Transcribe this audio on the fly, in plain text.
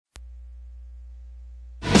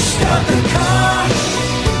Stop the car,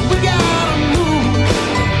 we gotta move.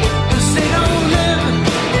 This ain't no living,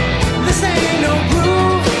 this ain't no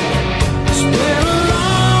groove. It's been a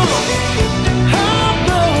long, hard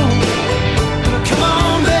road. Come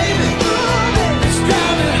on, baby, let's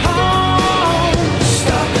drive it home.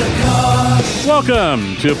 Stop the car.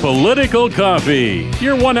 Welcome to Political Coffee,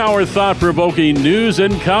 your 1 hour thought-provoking news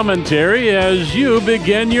and commentary as you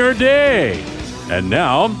begin your day. And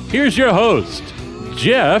now, here's your host,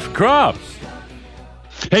 Jeff Kropp.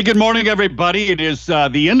 Hey, good morning, everybody. It is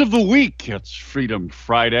the end of the week. It's Freedom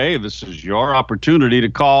Friday. This is your opportunity to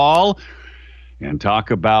call and talk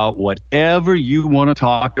about whatever you want to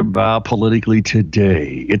talk about politically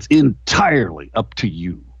today. It's entirely up to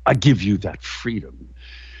you. I give you that freedom.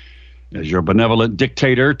 As your benevolent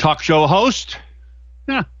dictator talk show host,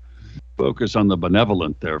 focus on the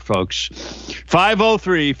benevolent there, folks.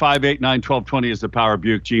 503-589-1220 is the Power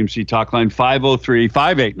Buick GMC talk line.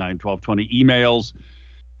 503-589-1220. Emails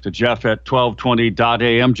to Jeff at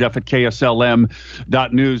 1220.am, Jeff at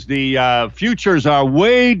KSLM.news. The futures are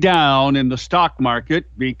way down in the stock market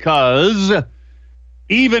because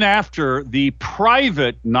even after the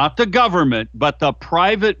private, not the government, but the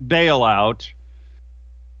private bailout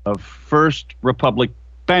of First Republic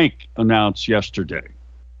Bank announced yesterday.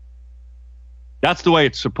 That's the way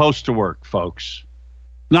it's supposed to work, folks.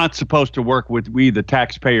 Not supposed to work with we, the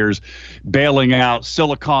taxpayers, bailing out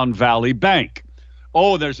Silicon Valley Bank.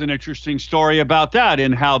 Oh, there's an interesting story about that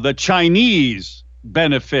and how the Chinese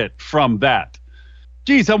benefit from that.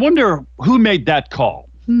 Geez, I wonder who made that call.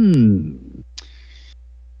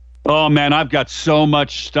 Oh, man, I've got so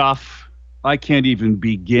much stuff. I can't even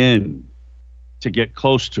begin to get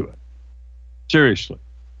close to it. Seriously.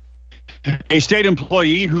 A state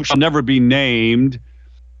employee who shall never be named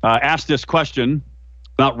asked this question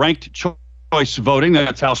about ranked choice voting.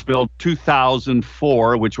 That's House Bill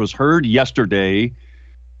 2004, which was heard yesterday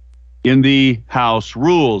in the House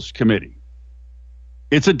Rules Committee.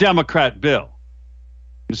 It's a Democrat bill.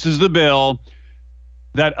 This is the bill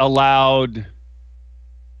that allowed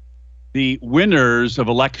the winners of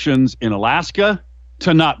elections in Alaska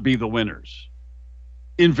to not be the winners.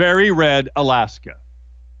 In very red Alaska.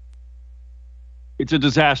 It's a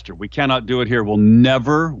disaster. We cannot do it here. We'll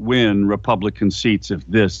never win Republican seats if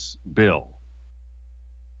this bill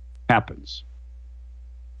happens.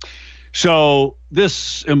 So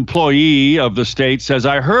this employee of the state says,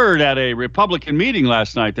 I heard at a Republican meeting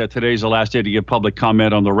last night that today's the last day to give public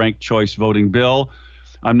comment on the ranked choice voting bill.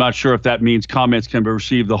 I'm not sure if that means comments can be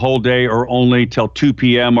received the whole day or only till 2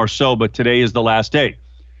 p.m. or so, but today is the last day.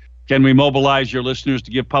 Can we mobilize your listeners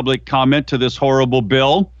to give public comment to this horrible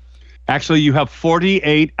bill? Actually, you have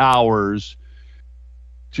 48 hours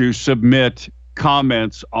to submit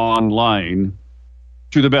comments online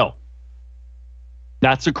to the bill.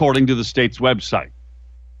 That's according to the state's website.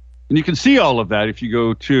 And you can see all of that if you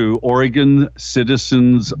go to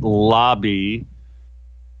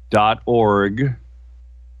OregonCitizensLobby.org.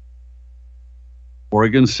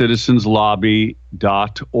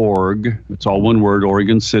 OregonCitizensLobby.org. It's all one word,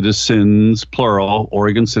 Oregon Citizens, plural,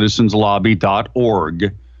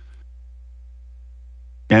 OregonCitizensLobby.org.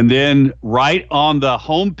 And then right on the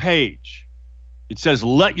home page, it says,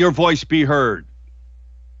 let your voice be heard.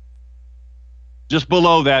 Just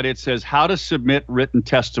below that, it says how to submit written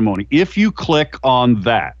testimony. If you click on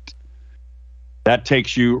that, that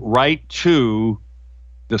takes you right to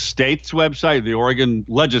the state's website, the Oregon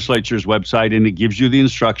legislature's website, and it gives you the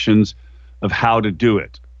instructions of how to do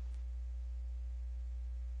it.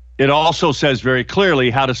 It also says very clearly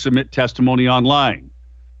how to submit testimony online.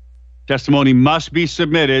 Testimony must be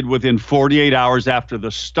submitted within 48 hours after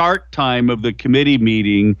the start time of the committee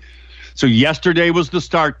meeting. So yesterday was the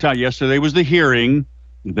start time. Yesterday was the hearing.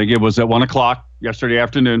 I think it was at 1 o'clock yesterday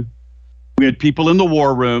afternoon. We had people in the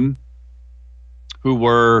war room who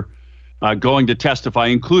were going to testify,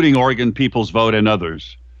 including Oregon People's Vote and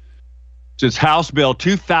others. It's House Bill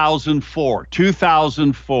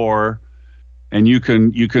 2004, and you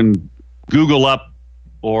can Google up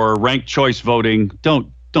or ranked choice voting.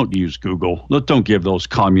 Don't use Google. Don't give those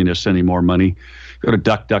communists any more money. Go to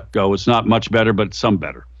DuckDuckGo. It's not much better, but it's some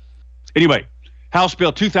better. Anyway, House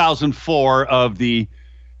Bill 2004 of the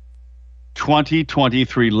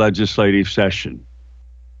 2023 legislative session.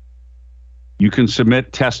 You can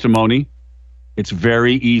submit testimony. It's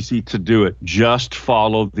very easy to do it. Just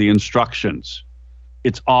follow the instructions.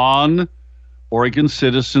 It's on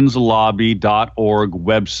OregonCitizensLobby.org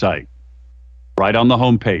website, right on the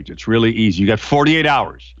homepage. It's really easy. You got 48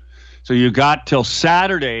 hours. So you got till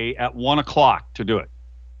Saturday at 1 o'clock to do it.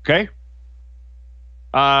 Okay?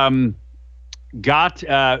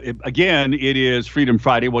 again, it is Freedom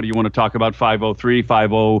Friday. What do you want to talk about?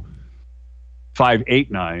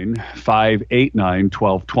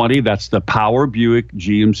 503-589-1220. That's the Power Buick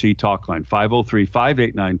GMC talk line.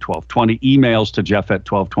 503-589-1220. Emails to Jeff at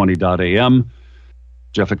 1220.am.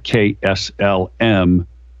 Jeff at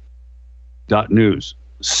KSLM.news.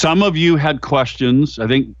 Some of you had questions, I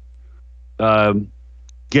think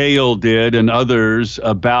Gail did and others,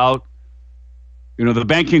 about, the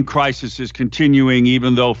banking crisis is continuing,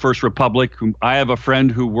 even though First Republic, I have a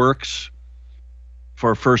friend who works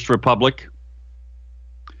for First Republic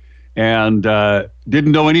and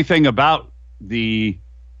didn't know anything about the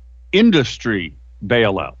industry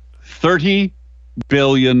bailout. $30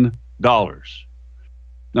 billion.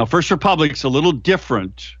 Now, First Republic's a little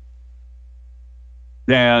different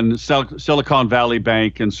than Silicon Valley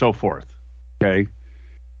Bank and so forth, okay?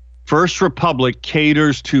 First Republic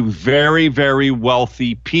caters to very, very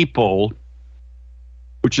wealthy people,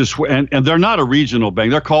 which is, and they're not a regional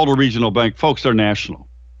bank. They're called a regional bank. Folks, they're national.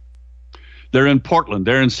 They're in Portland.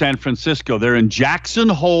 They're in San Francisco. They're in Jackson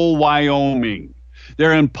Hole, Wyoming.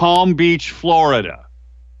 They're in Palm Beach, Florida.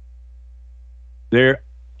 They're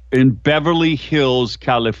in Beverly Hills,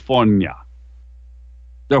 California.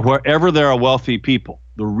 They're wherever there are wealthy people.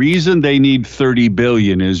 The reason they need $30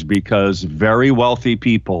 billion is because very wealthy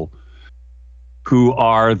people who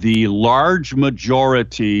are the large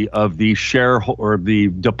majority of the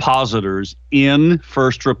the depositors in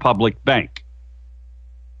First Republic Bank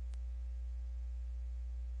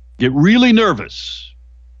get really nervous,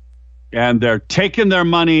 and they're taking their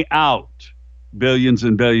money out, billions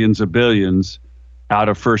and billions of billions, out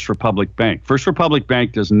of First Republic Bank. First Republic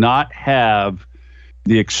Bank does not have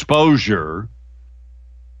the exposure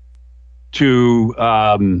to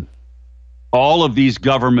all of these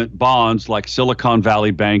government bonds like Silicon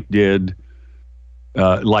Valley Bank did,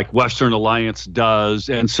 like Western Alliance does,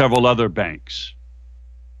 and several other banks.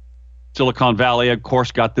 Silicon Valley, of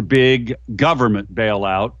course, got the big government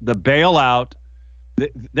bailout. The bailout,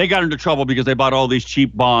 they got into trouble because they bought all these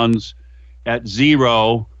cheap bonds at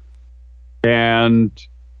zero, and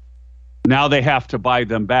now they have to buy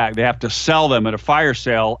them back. They have to sell them at a fire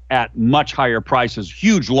sale at much higher prices,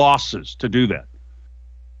 huge losses to do that.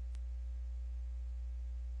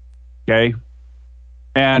 Okay?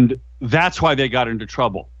 And that's why they got into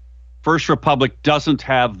trouble. First Republic doesn't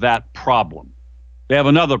have that problem. They have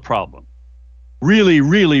another problem. Really,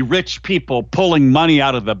 really rich people pulling money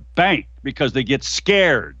out of the bank because they get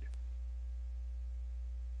scared.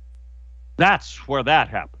 That's where that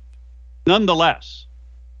happened. Nonetheless,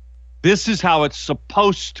 this is how it's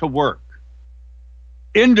supposed to work.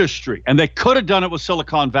 Industry, and they could have done it with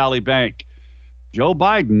Silicon Valley Bank. Joe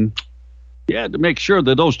Biden, he had to make sure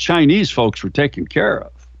that those Chinese folks were taken care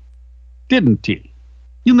of, didn't he?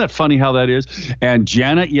 Isn't that funny how that is? And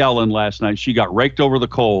Janet Yellen last night, she got raked over the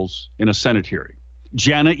coals in a Senate hearing.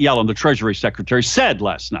 Janet Yellen, the Treasury Secretary, said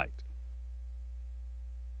last night,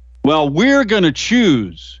 well, we're going to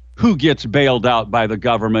choose who gets bailed out by the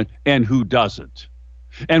government and who doesn't.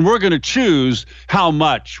 And we're going to choose how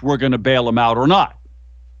much we're going to bail them out or not.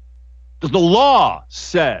 Because the law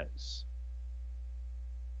says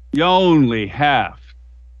you only have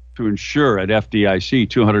to insure at FDIC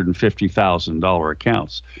 $250,000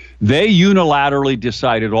 accounts. They unilaterally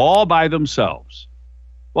decided all by themselves,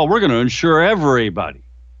 well, we're going to insure everybody.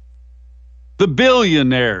 The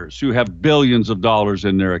billionaires who have billions of dollars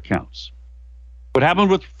in their accounts. What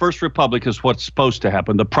happened with First Republic is what's supposed to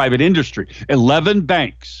happen. The private industry, 11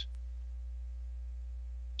 banks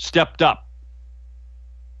stepped up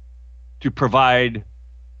to provide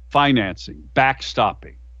financing,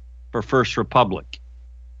 backstopping for First Republic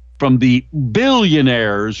from the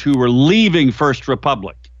billionaires who were leaving First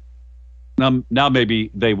Republic. Now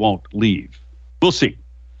maybe they won't leave. We'll see.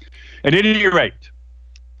 At any rate,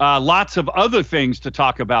 lots of other things to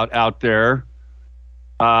talk about out there.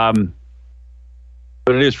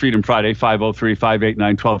 But it is Freedom Friday,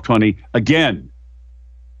 503-589-1220. Again,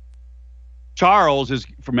 Charles is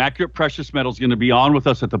from Accurate Precious Metals going to be on with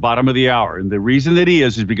us at the bottom of the hour. And the reason that he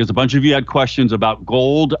is because a bunch of you had questions about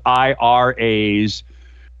gold IRAs,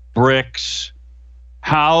 bricks.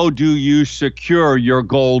 How do you secure your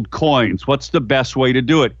gold coins? What's the best way to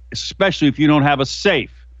do it, especially if you don't have a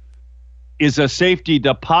safe? Is a safety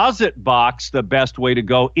deposit box the best way to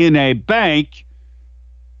go in a bank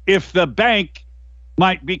if the bank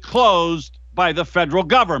might be closed by the federal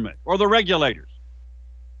government or the regulators?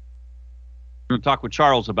 We're going to talk with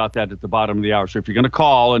Charles about that at the bottom of the hour. So if you're going to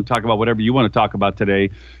call and talk about whatever you want to talk about today,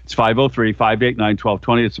 it's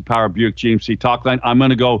 503-589-1220. It's the Power Buick GMC talk line. I'm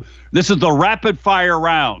going to go. This is the rapid fire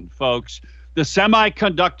round, folks. The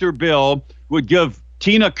semiconductor bill would give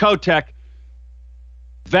Tina Kotek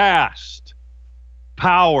vast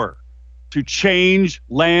power to change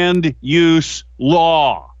land use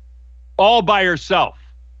law all by herself.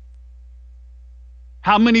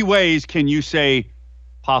 How many ways can you say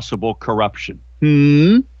possible corruption?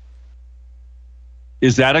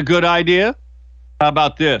 Is that a good idea? How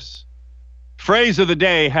about this? Phrase of the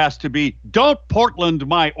day has to be, don't Portland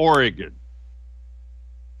my Oregon.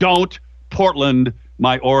 Don't Portland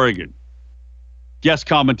my Oregon. Guest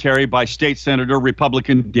commentary by State Senator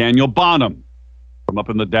Republican Daniel Bonham from up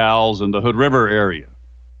in the Dalles and the Hood River area.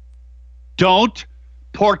 Don't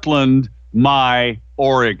Portland my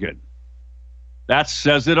Oregon. That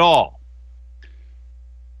says it all.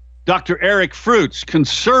 Dr. Eric Fruits,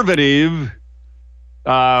 conservative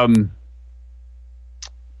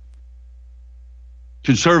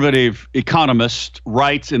economist,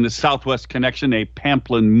 writes in the Southwest Connection, a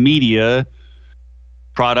Pamplin Media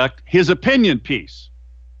product, his opinion piece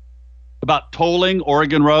about tolling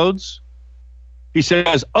Oregon roads. He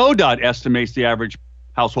says ODOT estimates the average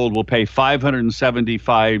household will pay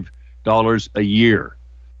 $575 a year.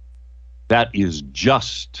 That is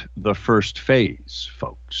just the first phase,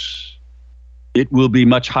 folks. It will be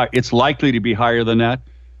much higher. It's likely to be higher than that,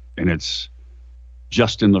 and it's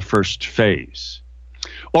just in the first phase.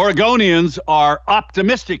 Oregonians are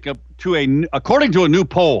optimistic according to a new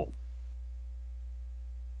poll.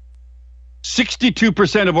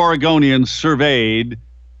 62% of Oregonians surveyed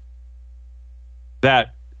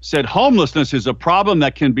that said homelessness is a problem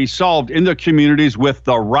that can be solved in their communities with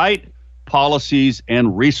the right policies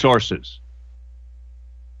and resources.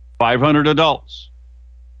 500 adults.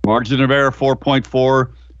 Margin of error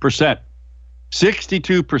 4.4%.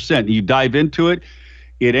 62%. You dive into it,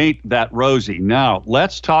 it ain't that rosy. Now,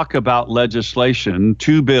 let's talk about legislation.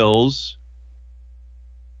 Two bills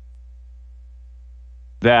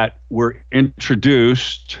that were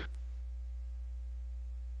introduced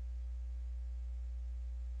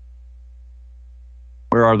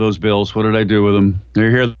Where are those bills? What did I do with them?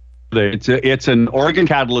 They're here. It's an Oregon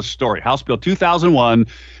Catalyst story. House Bill 2001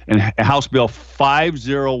 and House Bill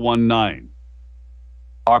 5019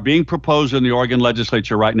 are being proposed in the Oregon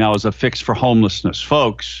legislature right now as a fix for homelessness.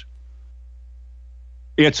 Folks,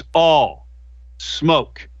 it's all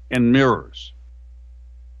smoke and mirrors.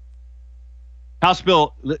 House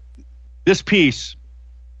Bill, this piece,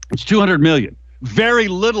 it's $200 million. Very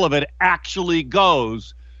little of it actually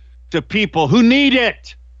goes to people who need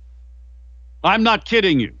it. I'm not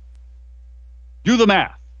kidding you. Do the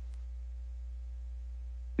math.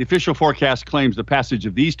 The official forecast claims the passage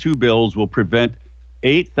of these two bills will prevent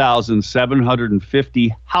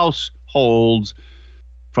 8,750 households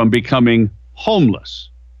from becoming homeless.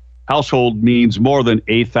 Household means more than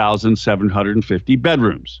 8,750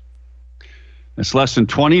 bedrooms. That's less than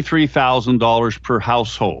 $23,000 per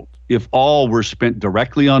household if all were spent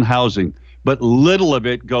directly on housing, but little of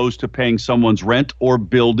it goes to paying someone's rent or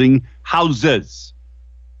building houses.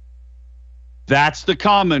 That's the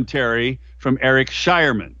commentary from Eric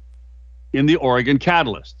Shireman in the Oregon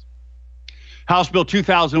Catalyst. House Bill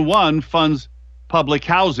 2001 funds public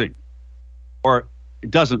housing, or it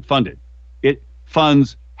doesn't fund it. It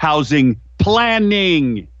funds housing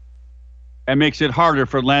planning and makes it harder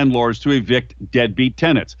for landlords to evict deadbeat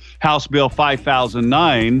tenants. House Bill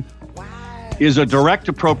 5009 is a direct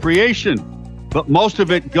appropriation, but most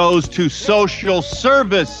of it goes to social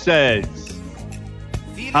services.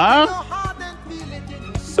 Huh?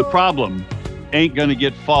 The problem ain't going to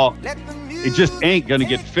get it just ain't going to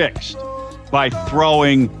get fixed by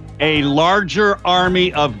throwing a larger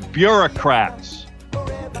army of bureaucrats,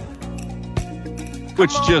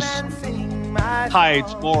 which just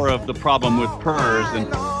hides more of the problem with PERS and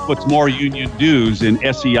puts more union dues in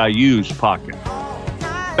SEIU's pocket.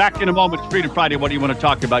 Back in a moment, it's Freedom Friday. What do you want to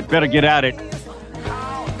talk about? Better get at it.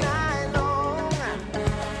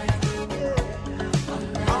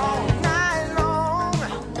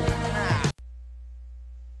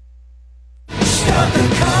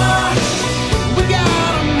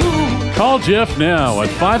 Call Jeff now at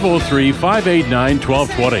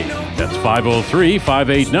 503-589-1220. That's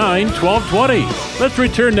 503-589-1220. Let's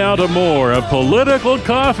return now to more of Political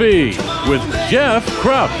Coffee with Jeff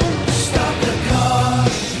Krupp.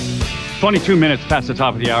 22 minutes past the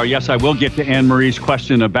top of the hour. Yes, I will get to Anne Marie's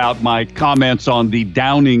question about my comments on the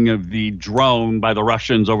downing of the drone by the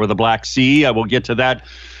Russians over the Black Sea. I will get to that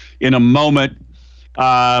in a moment.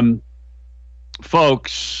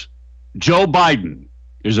 Folks, Joe Biden.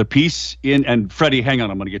 There's a piece in, and Freddie, hang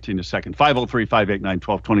on, I'm going to get to you in a second.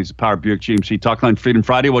 503-589-1220 is the Power Buick GMC Talk Line. Freedom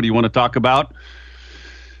Friday, what do you want to talk about?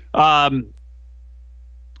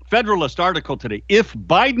 Federalist article today. If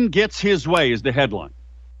Biden gets his way is the headline.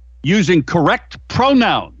 Using correct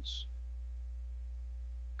pronouns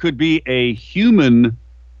could be a human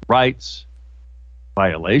rights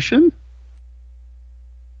violation.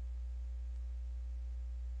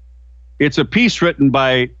 It's a piece written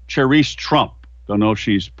by Cherise Trump. Don't know if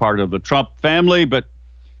she's part of the Trump family, but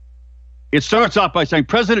it starts off by saying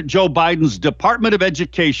President Joe Biden's Department of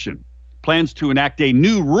Education plans to enact a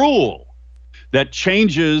new rule that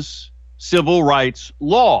changes civil rights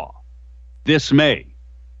law this May.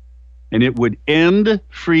 And it would end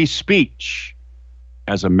free speech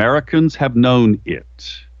as Americans have known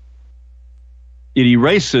it. It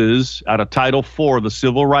erases, out of Title IV of the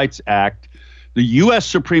Civil Rights Act, the U.S.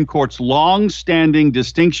 Supreme Court's long-standing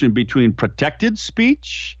distinction between protected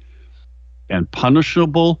speech and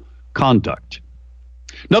punishable conduct.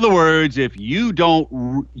 In other words, if you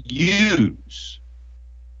don't use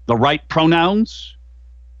the right pronouns,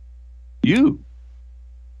 you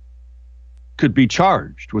could be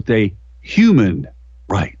charged with a human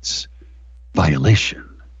rights violation.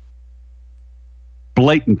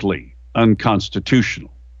 Blatantly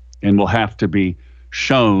unconstitutional, and will have to be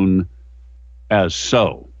shown as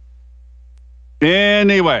so.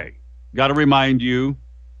 Anyway, got to remind you,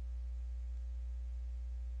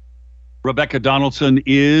 Rebecca Donaldson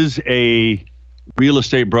is a real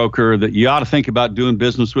estate broker that you ought to think about doing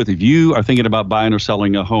business with if you are thinking about buying or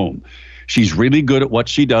selling a home. She's really good at what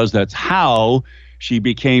she does. That's how she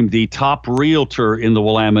became the top realtor in the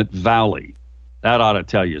Willamette Valley. That ought to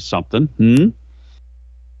tell you something.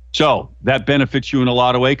 So that benefits you in a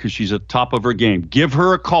lot of ways because she's at the top of her game. Give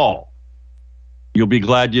her a call. You'll be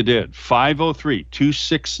glad you did.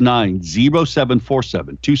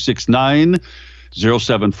 503-269-0747.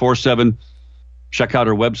 269-0747. Check out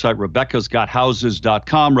her website,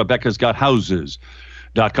 RebeccasGotHouses.com.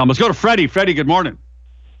 RebeccasGotHouses.com. Let's go to Freddie. Freddie, good morning.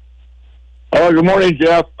 Oh, good morning,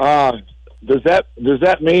 Jeff. Does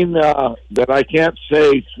that mean that I can't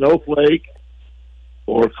say snowflake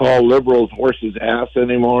or call liberals horses ass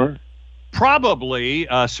anymore? Probably,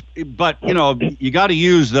 but you got to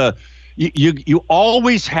use you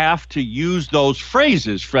always have to use those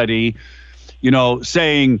phrases, Freddie.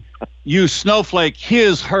 Saying use snowflake,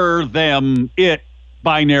 his, her, them, it,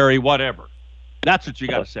 binary, whatever. That's what you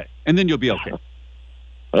got to say, and then you'll be okay.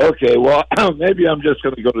 Okay, well, maybe I'm just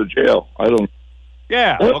going to go to jail. I don't.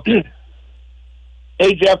 Yeah. Okay.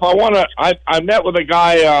 Hey, Jeff, I met with a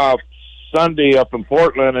guy Sunday up in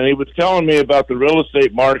Portland, and he was telling me about the real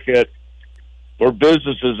estate market for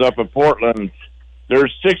businesses up in Portland.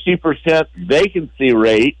 There's 60% vacancy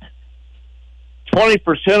rate.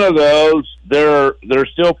 20% of those, they're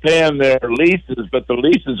still paying their leases, but the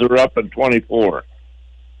leases are up in 24.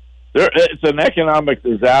 It's an economic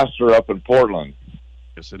disaster up in Portland.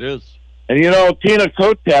 Yes, it is. And, Tina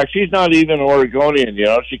Kotek, she's not even Oregonian,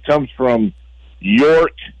 She comes from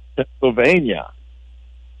York, Pennsylvania.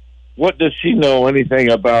 What does she know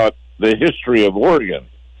anything about the history of Oregon?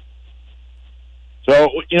 So,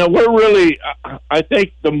 we're really, I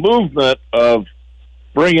think the movement of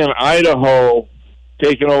bringing Idaho,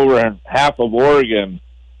 taking over half of Oregon,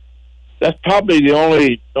 that's probably the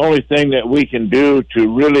only thing that we can do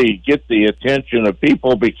to really get the attention of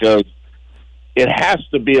people, because it has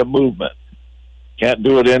to be a movement. Can't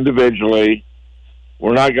do it individually.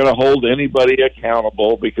 We're not going to hold anybody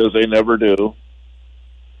accountable because they never do.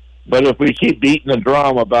 But if we keep beating the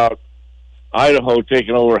drum about Idaho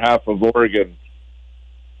taking over half of Oregon,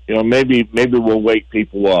 maybe we'll wake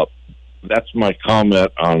people up. That's my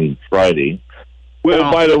comment on Friday.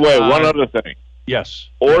 Well, by the way, one other thing. Yes.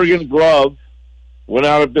 Oregon Glove went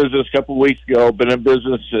out of business a couple of weeks ago, been in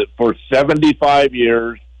business for 75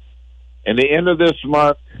 years. And the end of this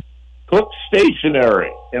month, Cook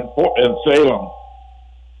Stationery in Salem,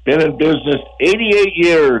 been in business 88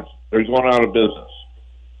 years. They're going out of business.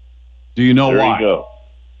 Do you know there why? You go.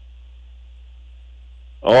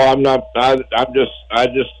 Oh, I'm not. I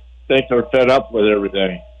just think they're fed up with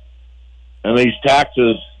everything, and these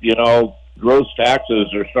taxes, gross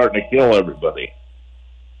taxes are starting to kill everybody.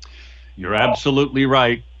 You're absolutely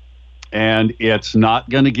right, and it's not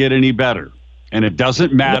going to get any better. And it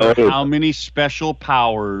doesn't matter how many special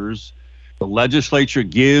powers the legislature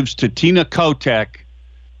gives to Tina Kotek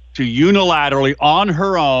to unilaterally, on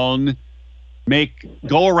her own,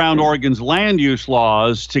 go around Oregon's land use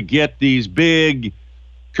laws to get these big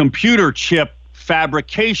computer chip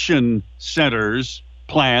fabrication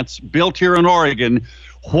plants built here in Oregon.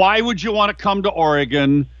 Why would you want to come to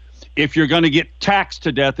Oregon if you're going to get taxed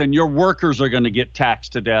to death and your workers are going to get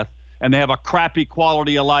taxed to death and they have a crappy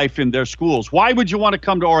quality of life in their schools? Why would you want to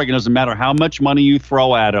come to Oregon? Doesn't matter how much money you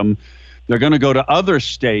throw at them. They're going to go to other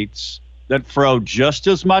states that throw just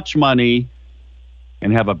as much money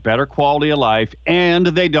and have a better quality of life, and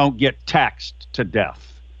they don't get taxed to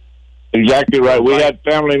death. Exactly right. We had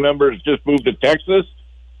family members just moved to Texas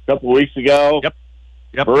a couple of weeks ago. Yep.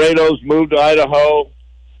 Burritos moved to Idaho.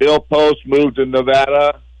 Bill Post moved to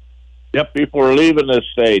Nevada. Yep. People are leaving this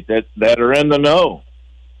state that are in the know.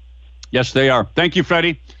 Yes, they are. Thank you,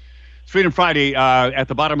 Freddie. It's Freedom Friday. At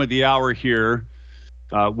the bottom of the hour here,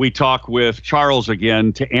 we talk with Charles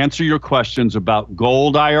again to answer your questions about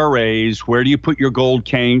gold IRAs. Where do you put your gold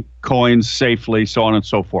coins safely, so on and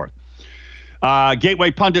so forth.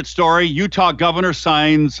 Gateway Pundit story, Utah governor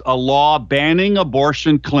signs a law banning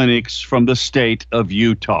abortion clinics from the state of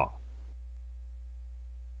Utah.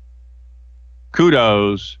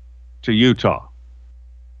 Kudos to Utah.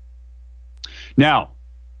 Now,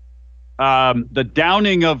 the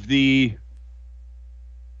downing of the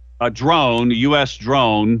U.S.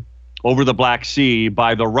 drone over the Black Sea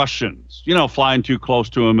by the Russians, flying too close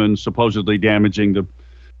to them and supposedly damaging the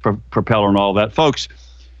propeller and all that. Folks,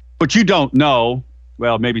 what you don't know,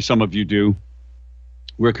 well, maybe some of you do,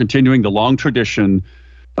 we're continuing the long tradition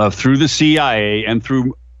of, through the CIA and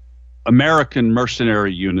through American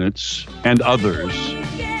mercenary units and others,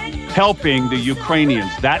 helping the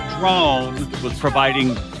Ukrainians. That drone was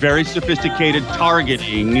providing very sophisticated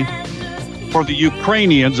targeting for the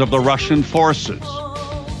Ukrainians of the Russian forces.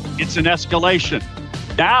 It's an escalation.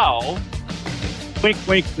 Now, wink,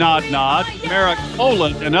 wink, nod, nod, America,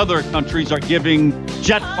 Poland, and other countries are giving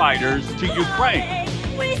jet fighters to Ukraine.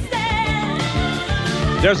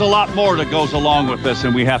 There's a lot more that goes along with this,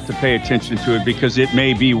 and we have to pay attention to it because it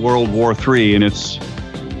may be World War III in its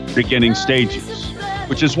beginning stages,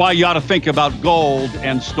 which is why you ought to think about gold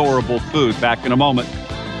and storable food. Back in a moment.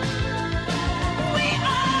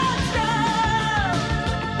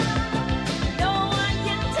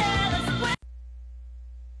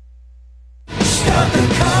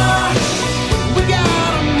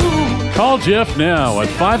 Call Jeff now at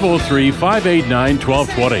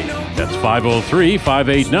 503-589-1220. That's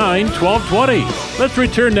 503-589-1220. Let's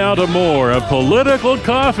return now to more of Political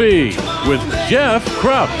Coffee with Jeff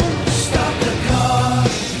Krupp.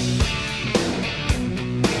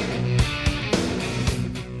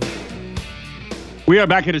 We are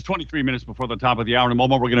back. It is 23 minutes before the top of the hour. In a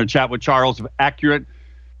moment, we're going to chat with Charles of Accurate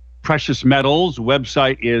Precious Metals.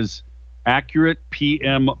 Website is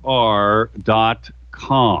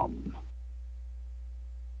accuratepmr.com.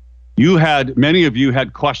 Many of you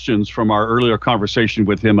had questions from our earlier conversation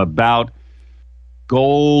with him about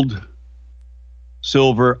gold,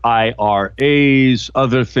 silver IRAs,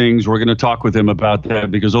 other things. We're going to talk with him about that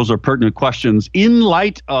because those are pertinent questions in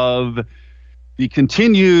light of the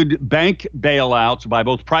continued bank bailouts by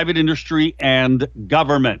both private industry and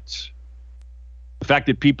government. The fact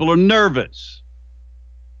that people are nervous,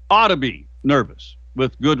 ought to be nervous,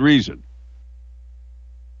 with good reason.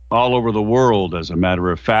 All over the world, as a matter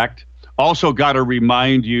of fact. Also got to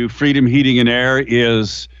remind you, Freedom Heating and Air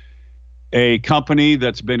is a company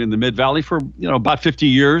that's been in the Mid-Valley for about 50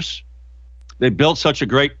 years. They built such a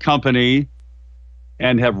great company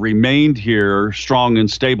and have remained here strong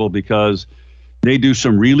and stable because they do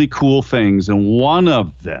some really cool things. And one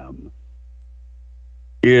of them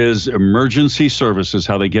is emergency services,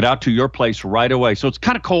 how they get out to your place right away. So it's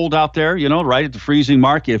kind of cold out there, right at the freezing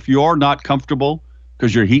mark. If you're not comfortable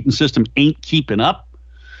because your heating system ain't keeping up,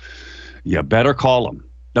 you better call them.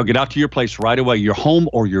 They'll get out to your place right away, your home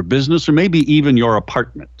or your business, or maybe even your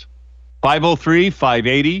apartment.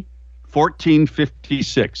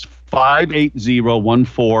 503-580-1456,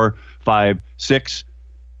 580-1456.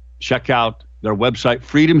 Check out their website,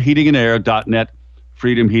 freedomheatingandair.net,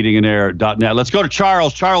 freedomheatingandair.net. Let's go to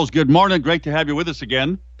Charles. Charles, good morning. Great to have you with us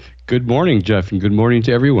again. Good morning, Jeff, and good morning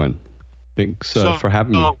to everyone. Thanks for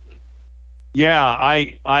having me. Yeah,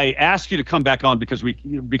 I asked you to come back on because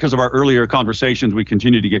of our earlier conversations, we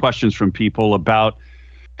continue to get questions from people about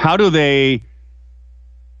how do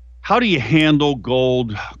you handle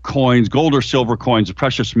gold coins, gold or silver coins,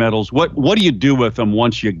 precious metals? What do you do with them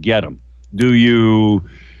once you get them? Do you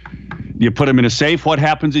put them in a safe? What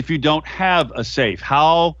happens if you don't have a safe?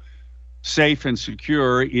 How safe and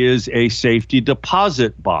secure is a safety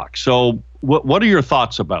deposit box? So what are your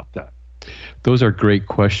thoughts about that? Those are great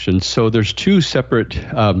questions. So there's two separate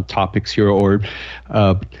topics here, or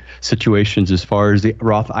situations, as far as the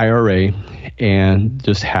Roth IRA and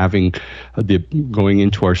just having going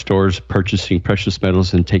into our stores, purchasing precious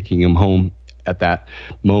metals and taking them home at that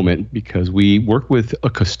moment, because we work with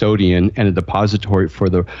a custodian and a depository for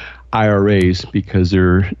the IRAs because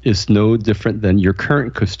there is no different than your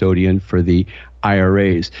current custodian for the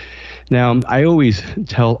IRAs. Now, I always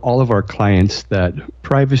tell all of our clients that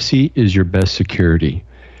privacy is your best security.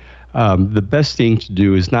 The best thing to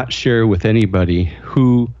do is not share with anybody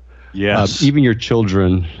who, Yes. even your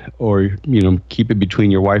children, or keep it between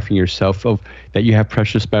your wife and yourself, that you have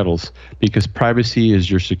precious metals, because privacy is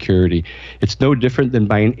your security. It's no different than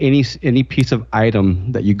buying any piece of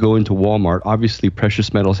item that you go into Walmart. Obviously,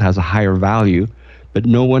 precious metals has a higher value, but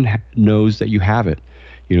no one knows that you have it.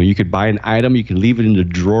 You could buy an item, you can leave it in the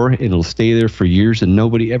drawer, and it'll stay there for years, and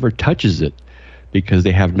nobody ever touches it because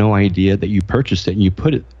they have no idea that you purchased it and you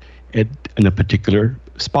put it in a particular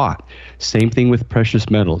spot. Same thing with precious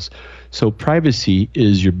metals. So privacy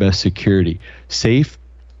is your best security. Safe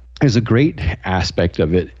is a great aspect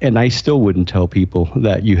of it, and I still wouldn't tell people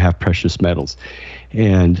that you have precious metals.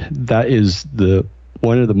 And that is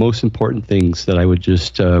one of the most important things that I would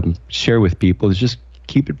just share with people, is just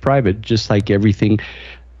keep it private. Just like everything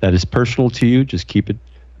that is personal to you, just keep it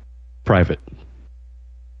private.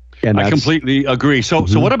 And I completely agree. So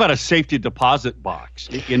what about a safety deposit box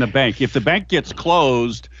in a bank? If the bank gets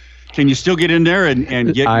closed, can you still get in there and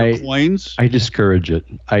get your coins? I discourage it.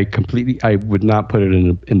 I would not put it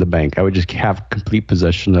in the bank. I would just have complete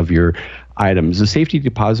possession of your items. The safety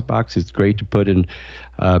deposit box is great to put in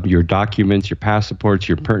your documents, your passports,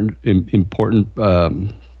 your important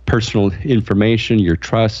personal information, your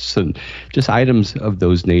trusts, and just items of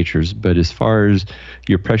those natures. But as far as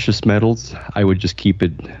your precious metals, I would just keep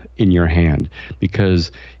it in your hand,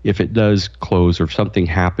 because if it does close or if something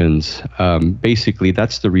happens, basically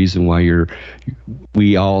that's the reason why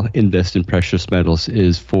we all invest in precious metals,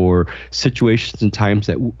 is for situations and times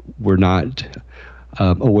that we're not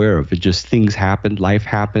aware of. It just, things happen, life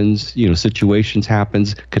happens, situations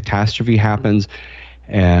happens, catastrophe happens,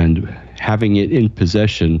 and having it in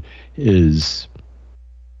possession is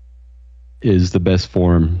the best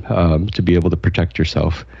form to be able to protect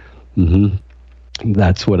yourself.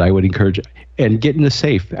 That's what I would encourage. And get in the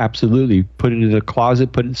safe, absolutely. Put it in a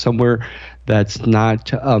closet, put it somewhere that's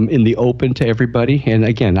not in the open to everybody. And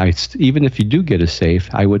again, even if you do get a safe,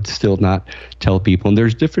 I would still not tell people. And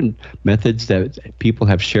there's different methods that people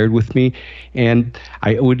have shared with me. And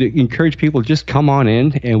I would encourage people, just come on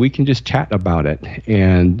in and we can just chat about it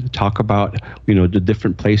and talk about, the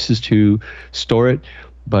different places to store it.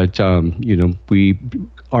 But, we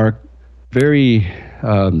are very...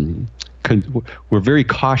 we're very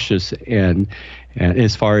cautious, and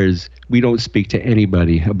as far as, we don't speak to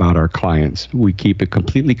anybody about our clients. We keep it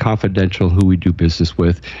completely confidential who we do business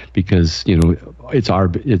with, because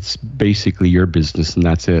it's basically your business, and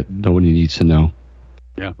that's it. Nobody needs to know.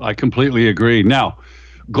 Yeah, I completely agree. Now,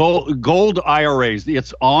 gold IRAs,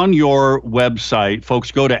 it's on your website.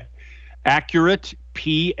 Folks, go to Accurate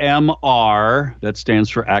PMR, that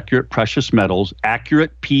stands for Accurate Precious Metals,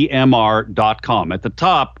 accuratepmr.com. At the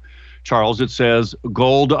top, Charles, it says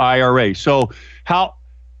gold IRA. So how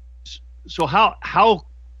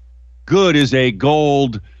good is a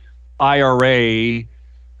gold IRA?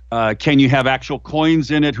 Can you have actual coins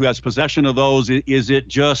in it? Who has possession of those? Is it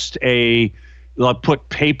just put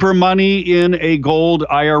paper money in a gold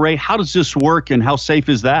IRA? How does this work, and how safe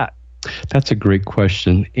is that? That's a great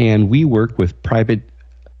question. And we work with private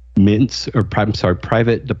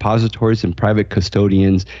private depositories and private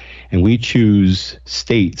custodians, and we choose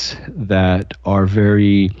states that are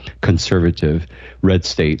very conservative, red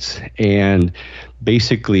states. And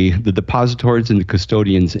basically, the depositories and the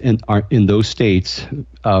custodians in those states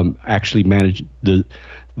actually manage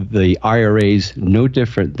the IRAs no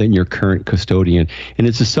different than your current custodian, and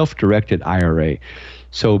it's a self-directed IRA.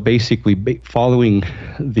 So basically, following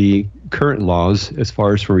the current laws as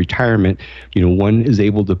far as for retirement, one is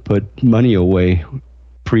able to put money away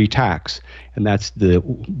pre-tax, and that's the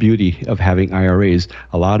beauty of having IRAs.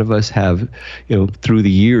 A lot of us have, through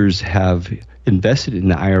the years, have invested in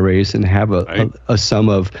the IRAs and have a sum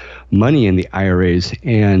of money in the IRAs,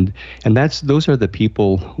 and those are the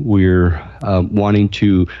people we're wanting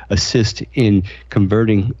to assist in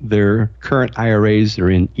converting their current IRAs.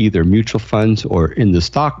 They're in either mutual funds or in the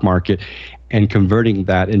stock market, and converting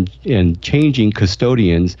that and changing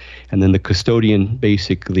custodians. And then the custodian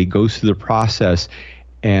basically goes through the process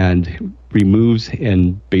and removes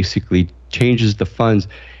and basically changes the funds.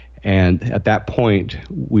 And at that point,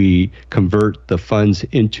 we convert the funds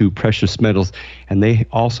into precious metals. And they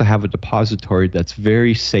also have a depository that's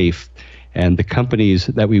very safe. And the companies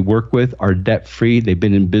that we work with are debt-free. They've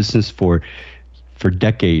been in business for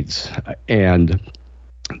decades. And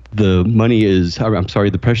the money is, I'm sorry,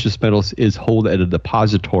 the precious metals is held at a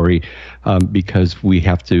depository because we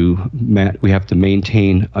have to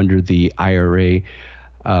maintain under the IRA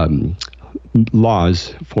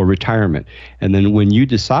laws for retirement. And then when you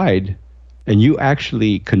decide, and you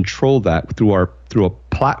actually control that through a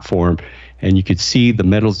platform, and you could see the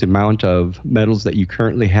metals, the amount of metals that you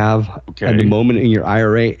currently have at the moment in your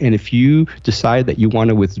IRA. And if you decide that you want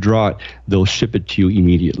to withdraw it, they'll ship it to you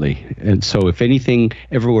immediately. And so if anything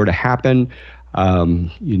ever were to happen, to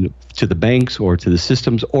the banks or to the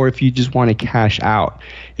systems, or if you just want to cash out,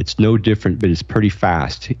 it's no different, but it's pretty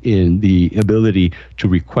fast in the ability to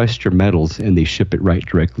request your metals, and they ship it right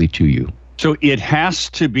directly to you. So it has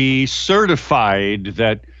to be certified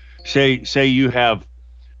that, say you have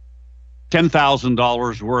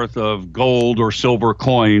 $10,000 worth of gold or silver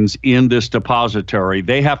coins in this depository.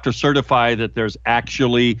 They have to certify that there's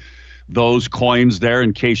actually those coins there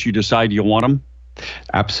in case you decide you want them?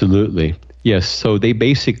 Absolutely. Yes. So they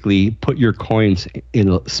basically put your coins in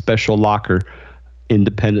a special locker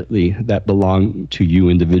independently that belong to you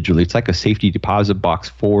individually. It's like a safety deposit box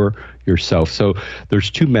for yourself. So there's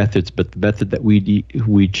two methods, but the method that we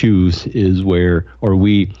choose is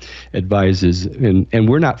we advise is, and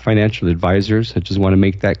we're not financial advisors. I just want to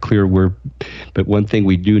make that clear. But one thing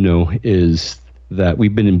we do know is that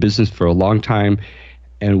we've been in business for a long time,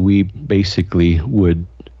 and we basically would,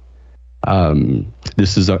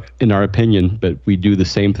 this is in our opinion, but we do the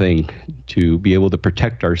same thing to be able to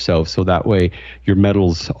protect ourselves. So that way your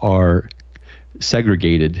metals are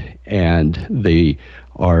segregated and they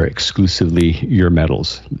are exclusively your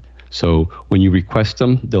metals. So when you request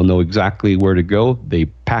them, they'll know exactly where to go. They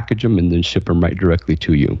package them and then ship them right directly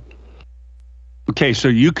to you. Okay, so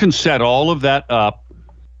you can set all of that up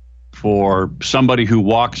for somebody who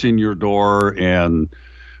walks in your door and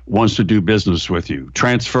wants to do business with you,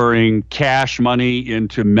 transferring cash money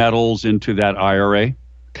into metals into that IRA?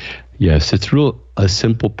 Yes, it's a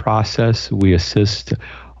simple process. We assist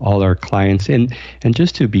all our clients. And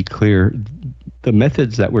just to be clear, the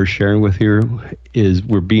methods that we're sharing with here is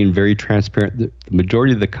we're being very transparent. The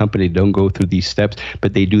majority of the company don't go through these steps,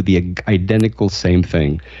 but they do the identical same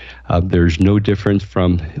thing. There's no difference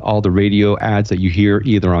from all the radio ads that you hear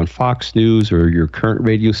either on Fox News or your current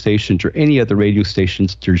radio stations or any other radio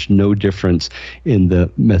stations. There's no difference in the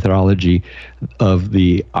methodology of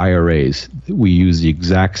the IRAs. We use the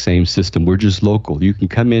exact same system. We're just local. You can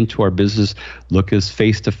come into our business, look us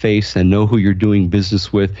face to face, and know who you're doing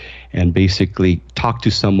business with, and basically talk to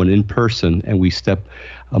someone in person. And we step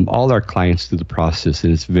all our clients through the process,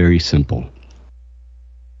 and it's very simple.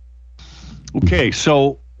 Okay,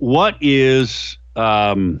 so what is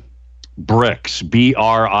BRICS,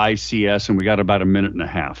 BRICS, and we got about a minute and a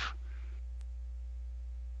half.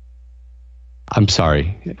 I'm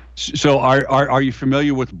sorry. So are you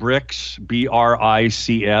familiar with BRICS,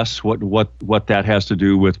 BRICS, what that has to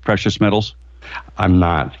do with precious metals? I'm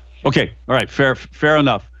not. Okay, all right, fair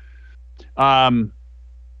enough. So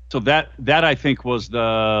that I think was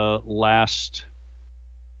the last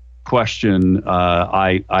question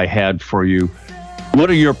I had for you. What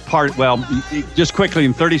are your just quickly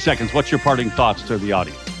in 30 seconds, what's your parting thoughts to the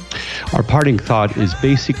audience? Our parting thought is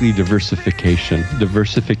basically diversification.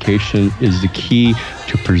 Diversification is the key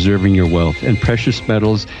to preserving your wealth, and precious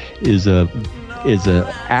metals is a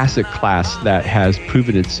asset class that has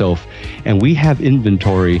proven itself. And we have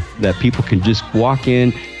inventory that people can just walk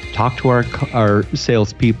in, talk to our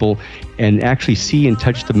salespeople, and actually see and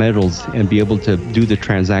touch the metals and be able to do the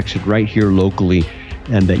transaction right here locally.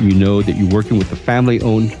 And that you know that you're working with a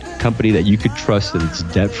family-owned company that you could trust, that it's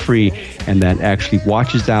debt-free, and that actually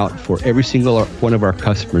watches out for every single one of our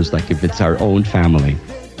customers like if it's our own family.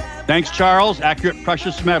 Thanks, Charles. Accurate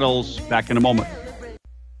Precious Metals. Back in a moment.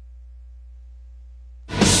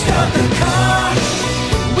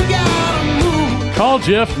 Call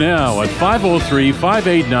Jeff now at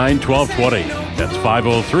 503-589-1220. That's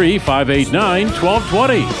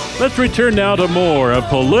 503-589-1220. Let's return now to more of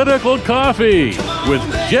Political Coffee with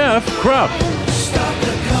Jeff Krupp.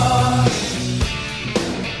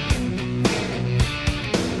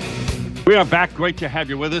 We are back. Great to have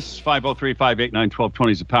you with us.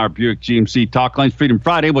 503-589-1220 is the Power Buick GMC Talk Lines. Freedom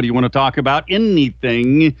Friday. What do you want to talk about?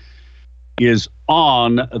 Anything is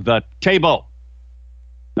on the table.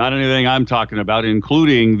 Not anything I'm talking about,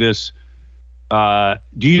 including this. Do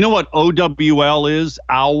you know what OWL is?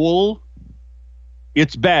 OWL?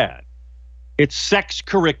 It's bad. It's sex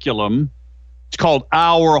curriculum. It's called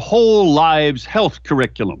Our Whole Lives Health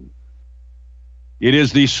Curriculum. It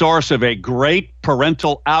is the source of a great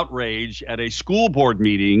parental outrage at a school board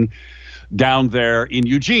meeting down there in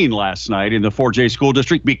Eugene last night in the 4J school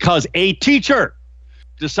district because a teacher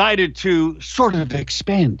decided to sort of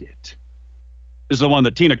expand it. This is the one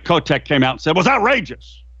that Tina Kotek came out and said was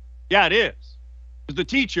outrageous. Yeah, it is. Because the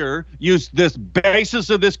teacher used this basis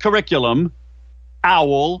of this curriculum,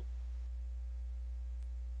 OWL,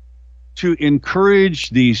 to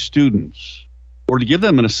encourage these students or to give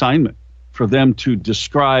them an assignment for them to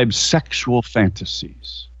describe sexual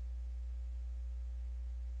fantasies.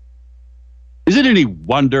 Is it any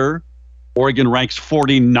wonder Oregon ranks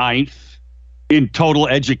 49th in total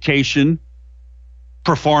education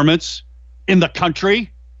performance in the country?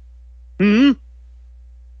 Shouldn't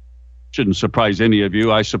surprise any of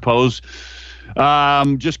you, I suppose.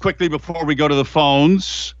 Just quickly before we go to the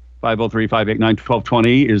phones,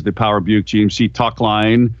 503-589-1220 is the Power Buick GMC talk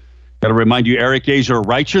line. Got to remind you, Eric Azer,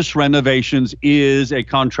 Righteous Renovations is a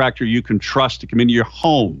contractor you can trust to come into your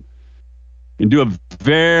home and do a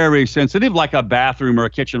very sensitive, like a bathroom or a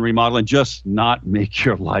kitchen remodel, and just not make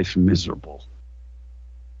your life miserable.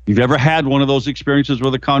 You've ever had one of those experiences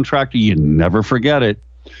with a contractor, you never forget it,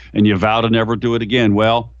 and you vow to never do it again.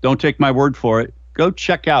 Well, don't take my word for it. Go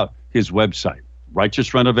check out his website,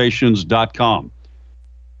 righteousrenovations.com.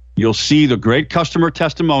 You'll see the great customer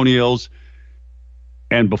testimonials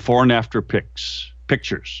and before and after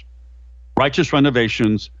pictures.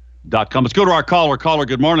 righteousrenovations.com. Let's go to our caller. Caller,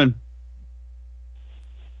 good morning.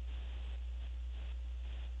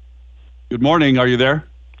 Good morning. Are you there?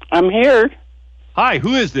 I'm here. Hi,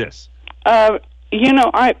 who is this? I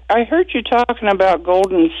heard you talking about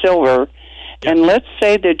gold and silver, and let's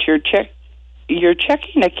say that your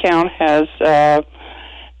checking account has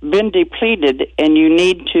been depleted, and you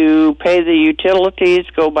need to pay the utilities,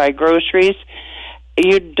 go buy groceries.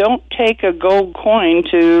 You don't take a gold coin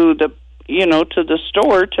to the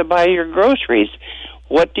store to buy your groceries.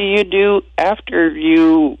 What do you do after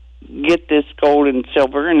you get this gold and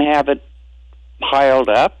silver and have it piled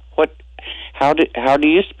up? How do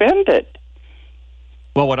you spend it?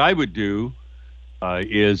 Well, what I would do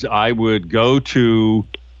is I would go to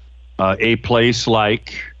a place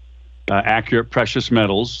like Accurate Precious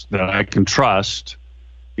Metals that I can trust,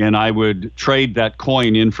 and I would trade that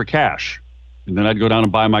coin in for cash, and then I'd go down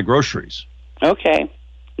and buy my groceries. Okay,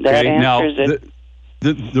 that answers it.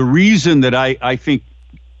 The reason that I think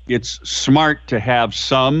it's smart to have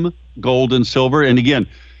some gold and silver, and again,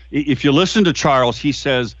 if you listen to Charles, he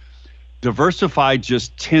says diversify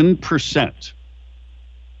just 10%.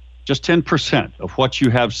 Just 10% of what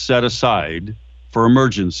you have set aside for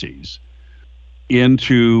emergencies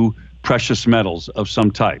into precious metals of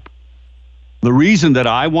some type. The reason that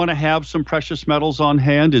I want to have some precious metals on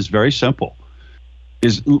hand is very simple.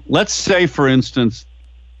 Let's say, for instance,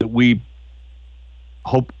 that we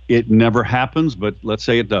hope it never happens, but let's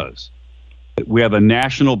say it does. We have a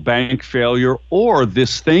national bank failure or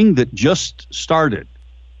this thing that just started.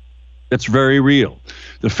 That's very real.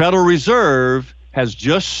 The Federal Reserve has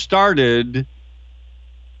just started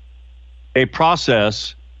a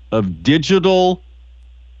process of digital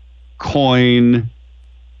coin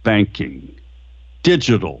banking.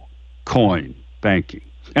 Digital coin banking.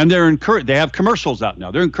 And they have commercials out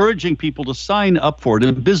now. They're encouraging people to sign up for it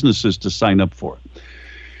and businesses to sign up for it.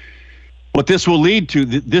 What this will lead to,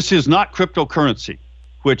 this is not cryptocurrency,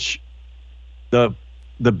 which the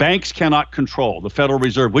banks cannot control. The Federal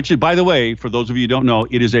Reserve, which is, by the way, for those of you who don't know,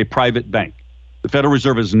 it is a private bank. The Federal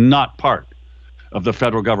Reserve is not part of the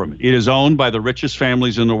federal government. It is owned by the richest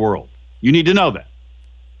families in the world. You need to know that.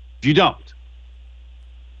 If you don't,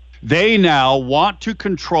 they now want to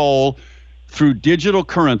control through digital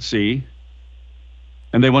currency,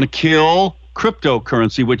 and they want to kill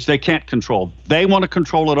cryptocurrency, which they can't control. They want to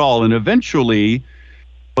control it all, and eventually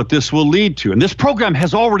what this will lead to, and this program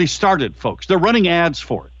has already started, folks. They're running ads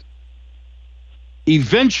for it.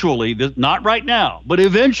 Eventually, not right now, but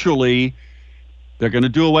eventually, they're going to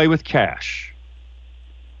do away with cash.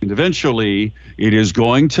 And eventually, it is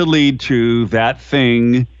going to lead to that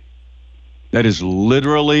thing that is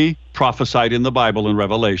literally prophesied in the Bible in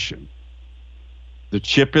Revelation. The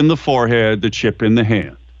chip in the forehead, the chip in the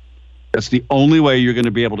hand. That's the only way you're going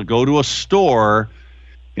to be able to go to a store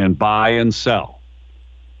and buy and sell.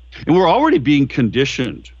 And we're already being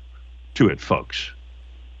conditioned to it, folks.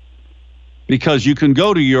 Because you can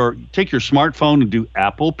go to take your smartphone and do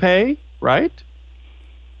Apple Pay, right?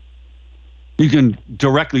 You can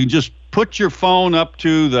directly just put your phone up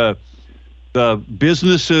to the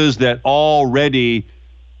businesses that already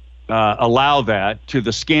allow that, to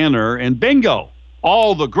the scanner, and bingo,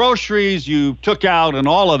 all the groceries you took out and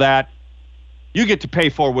all of that, you get to pay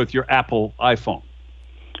for with your Apple iPhone.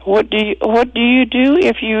 What do you do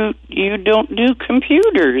if you don't do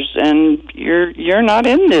computers and you're not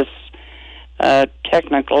in this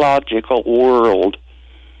technological world?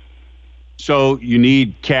 So you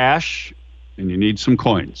need cash and you need some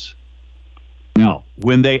coins. Now,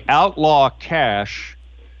 when they outlaw cash,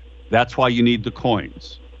 that's why you need the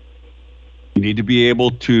coins. You need to be able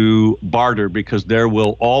to barter because there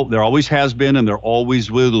always has been and there always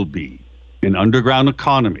will be an underground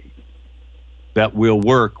economy that will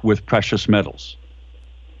work with precious metals,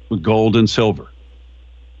 with gold and silver.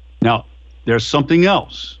 Now, there's something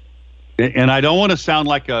else. And I don't want to sound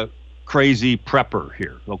like a crazy prepper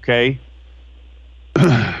here, okay?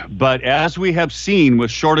 But as we have seen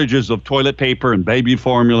with shortages of toilet paper and baby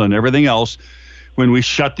formula and everything else, when we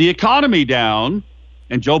shut the economy down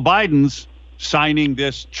and Joe Biden's signing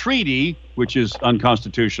this treaty, which is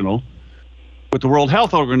unconstitutional, with the World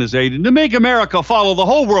Health Organization to make America follow the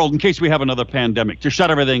whole world in case we have another pandemic, to shut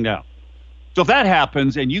everything down. So if that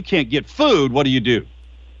happens and you can't get food, what do?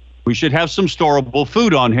 We should have some storable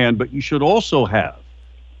food on hand, but you should also have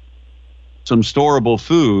some storable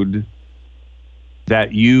food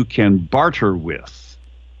that you can barter with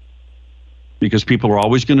because people are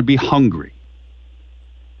always going to be hungry.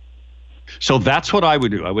 So that's what I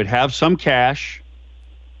would do. I would have some cash.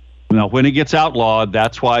 Now, when it gets outlawed,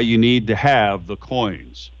 that's why you need to have the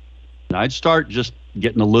coins. And I'd start just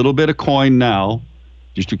getting a little bit of coin now,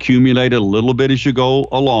 just accumulate it a little bit as you go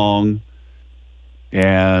along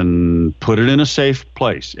and put it in a safe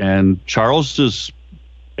place. And Charles's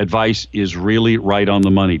advice is really right on the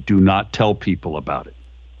money. Do not tell people about it.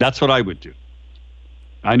 That's what I would do.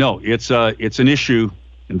 I know it's an issue,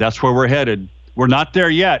 and that's where we're headed. We're not there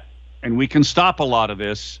yet, and we can stop a lot of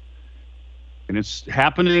this. And it's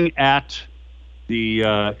happening at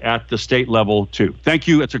the state level too. Thank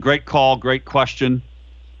you. It's a great call, great question.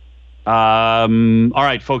 All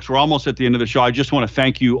right, folks, we're almost at the end of the show. I just want to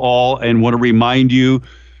thank you all and want to remind you,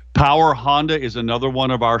 Power Honda is another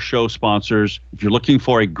one of our show sponsors. If you're looking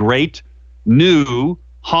for a great new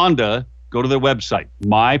Honda, go to their website,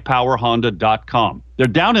 mypowerhonda.com. They're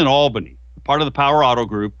down in Albany, part of the Power Auto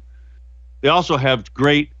Group. They also have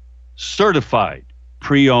great certified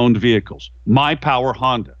pre-owned vehicles,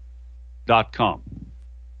 mypowerhonda.com.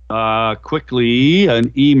 Quickly,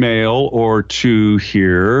 an email or two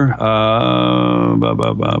here.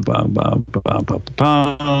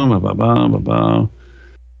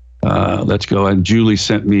 Let's go. And Julie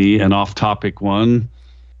sent me an off-topic one.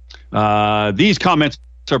 These comments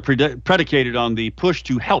are predicated on the push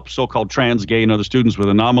to help so-called trans, gay, and other students with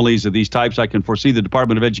anomalies of these types. I can foresee the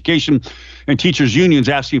Department of Education and teachers' unions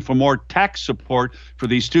asking for more tax support for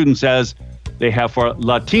these students as they have for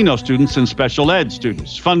Latino students and special ed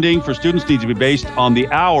students. Funding for students needs to be based on the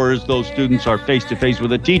hours those students are face-to-face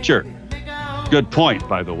with a teacher. Good point,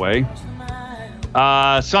 by the way.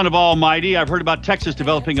 Son of Almighty, I've heard about Texas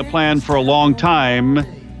developing a plan for a long time,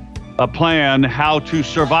 a plan how to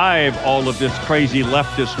survive all of this crazy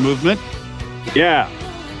leftist movement. Yeah.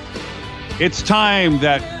 It's time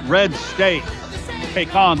that red states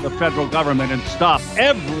take on the federal government and stop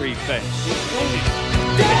everything.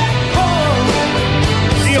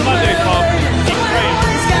 See you Monday, folks.